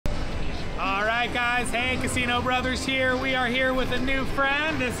right, guys. Hey, Casino Brothers here. We are here with a new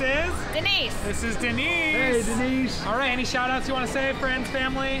friend. This is Denise. This is Denise. Hey, Denise. All right, any shout outs you want to say? Friends,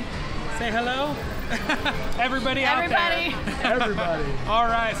 family? Say hello. Everybody out there. Everybody. All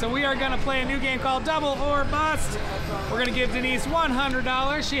right, so we are going to play a new game called Double or Bust. We're going to give Denise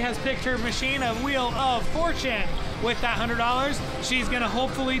 $100. She has picked her machine of Wheel of Fortune. With that $100, she's going to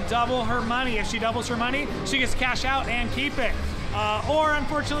hopefully double her money. If she doubles her money, she gets to cash out and keep it. Or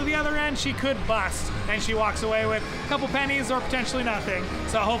unfortunately, the other end, she could bust and she walks away with a couple pennies or potentially nothing.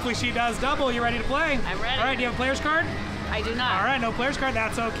 So hopefully she does double. You ready to play? I'm ready. All right, do you have a player's card? I do not. All right, no player's card.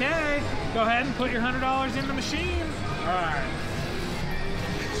 That's okay. Go ahead and put your $100 in the machine. All right.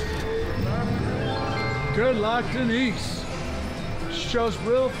 Good luck, Denise. Shows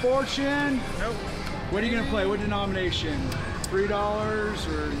Wheel of Fortune. Nope. What are you going to play? What denomination? $3 or?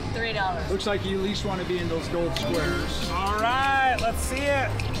 $3. Looks like you at least want to be in those gold squares. All right, let's see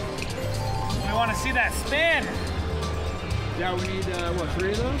it. We want to see that spin. Yeah, we need, what,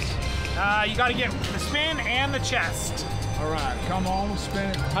 3 of those? You got to get the spin and the chest. All right, come on, spin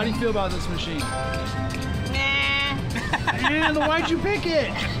it. How do you feel about this machine? Nah. And why'd you pick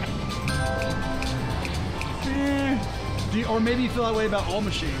it? Or maybe you feel that way about all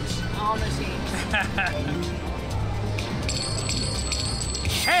machines. All machines.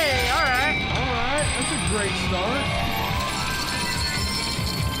 Hey, all right. All right, that's a great start.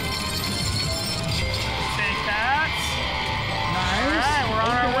 Take that. Nice. All right, we're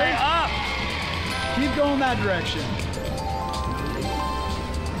on our way up. Keep going that direction.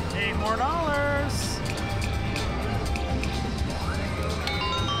 $8 more.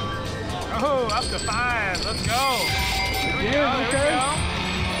 Oh, up to 5. Let's go. Here we go. Here we go.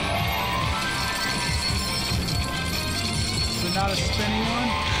 So not a spinning one?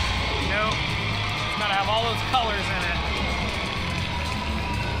 Nope. It's gotta have all those colors in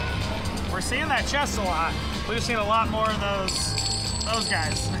it. We're seeing that chest a lot. We've seen a lot more of those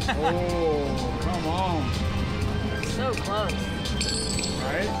guys. Oh, come on. So close.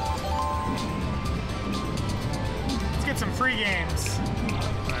 Right? Let's get some free games.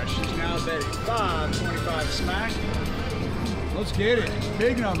 All right, she's now betting 5.25 smack. Let's get it.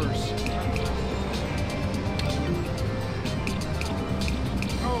 Big numbers.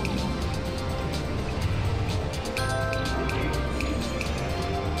 Oh.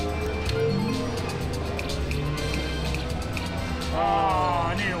 Oh,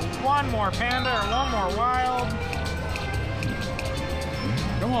 I need one more panda or one more wild.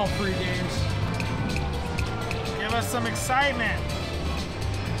 Come on, free games. Give us some excitement.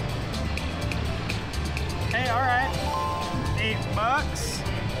 Hey, all right. $8.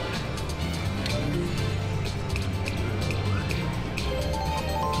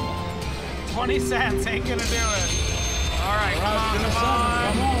 20 cents ain't gonna do it. All right, come on.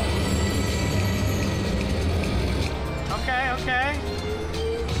 Okay.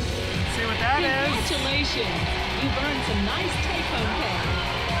 See what that is. Congratulations. You've earned some nice take-home pay.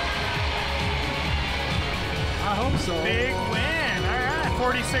 I hope so. Big win. All right,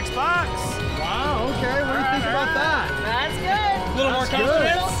 $46. Wow, okay. What do you think about that? That's good. A little more That's good.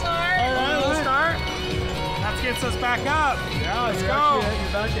 confidence. Little start. All right, little start. That gets us back up. Yeah, Let's you're go.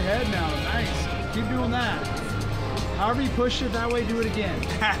 You're back ahead now. Nice. Keep doing that. However you push it that way, do it again.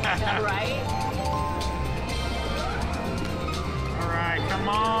 Right? All right, come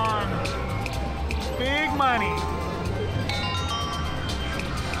on. Big money.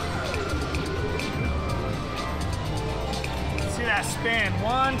 See that spin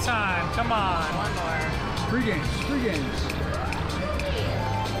one time. Come on. One more. Free games. Free games.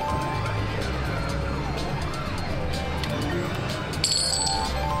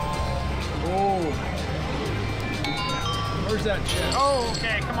 Oh. Where's that chest? Oh,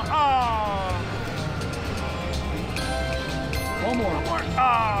 okay, come on. Oh. One more.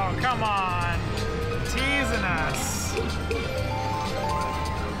 Oh, come on. Teasing us.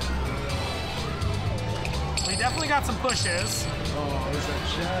 We definitely got some pushes. Oh, there's that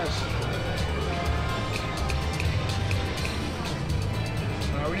chest.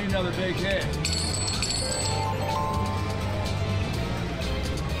 All right, we need another big hit.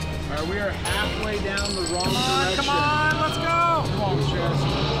 All right, we are halfway down the wrong direction. Come on, let's go. Come on, chest.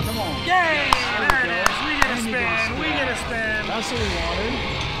 Come on. Yay! There it is. We get a And you spin. We get a spin. That's what we wanted.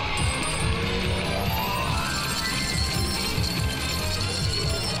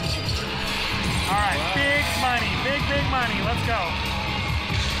 All right, big money. Big money. Let's go.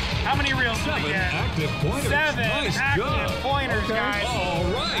 How many reels do we 7 get? active pointers. 7 Nice active job. pointers, Okay. guys. All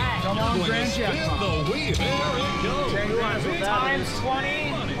right. Come You're on, going to grand spin jackpot. the wheel. There it goes. Okay, That's what it. that Times is.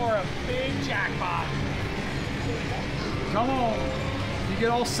 20 or a big jackpot. Come on. You get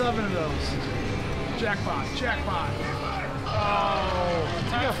all 7 of those. Jackpot, jackpot. Oh,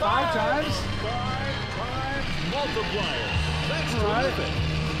 you got 5 times? 5 multiplier. That's All right. terrific.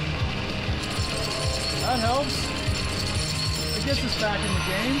 That helps. It gets us back in the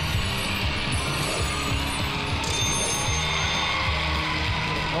game.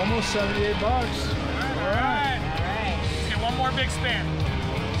 Almost 78 bucks. All right. Let's get one more big spin.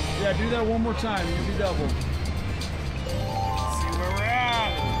 Yeah, do that one more time. You'll be double. Let's see where we're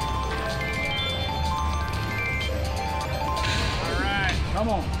at. All right. Come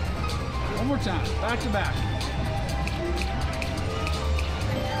on. One more time. Back to back.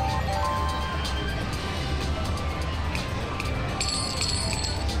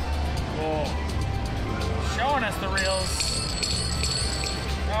 Oh. Showing us the reels.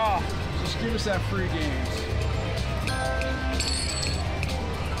 Oh. Just give us that free games.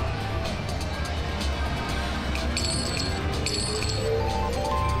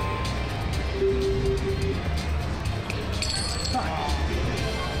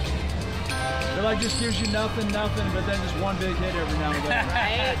 It like just gives you nothing, but then just one big hit every now and then.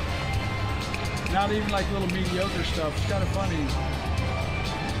 Right? Not even like little mediocre stuff. It's kind of funny.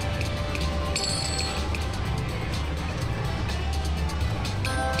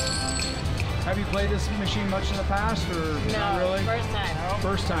 Have you played this machine much in the past, or No, not really? first time.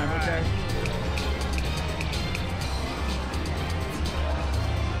 First time, okay.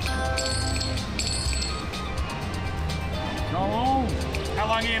 Come on. How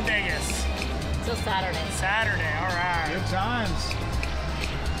long are you in Vegas? Till Saturday. Saturday. All right. Good times.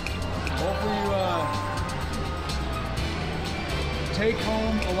 Hopefully you take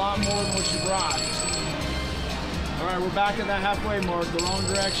home a lot more than what you brought. All right, we're back at that halfway mark, the wrong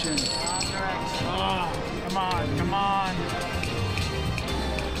direction. Wrong direction. Oh, come on, come on.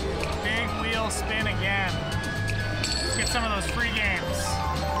 Big wheel spin again. Let's get some of those free games.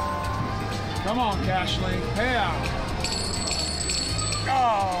 Come on, Cashlink, pay out.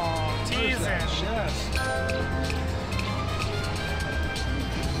 Oh, Where's teasing. that chest?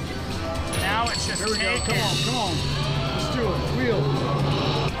 Now it's just Here we go, taking. come on. Let's do it, wheel.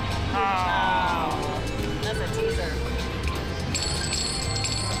 Oh. That's a teaser.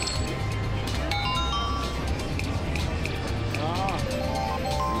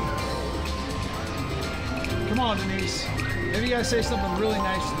 Come on, Denise. Maybe you gotta say something really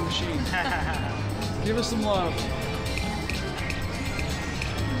nice to the machine. Give us some love.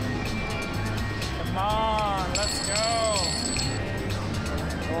 Come on, let's go.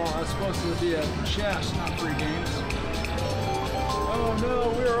 Oh, that's supposed to be a chest, not free games. Oh no,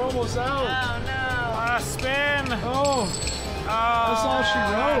 we are almost out. Oh no. Last spin. Oh, that's all she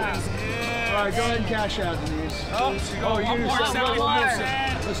that wrote. is good. All right, go ahead and cash out, Denise. Oh, she Oh, got you one do more, something.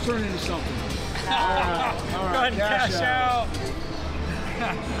 71%. Let's turn it into something. Go ahead and cash out.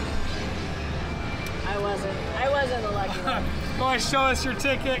 I wasn't the lucky one. Go ahead and show us your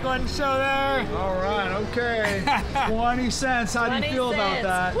ticket. Go ahead and show there. All right, okay. 20 cents. How do you 20 feel about cents.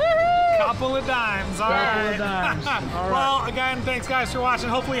 that? Woohoo! Couple of dimes. All Couple right. of dimes. All right. Well, again, thanks guys for watching.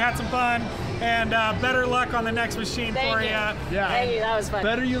 Hopefully you had some fun, and better luck on the next machine Thank for you. you. Yeah. Thank you, that was fun.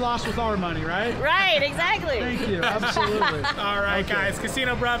 Better you lost with our money, right? Right, exactly. Thank you. Absolutely. All right, Okay. guys.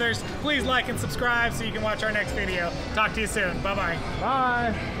 Casino Brothers, please like and subscribe so you can watch our next video. Talk to you soon. Bye-bye.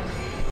 Bye.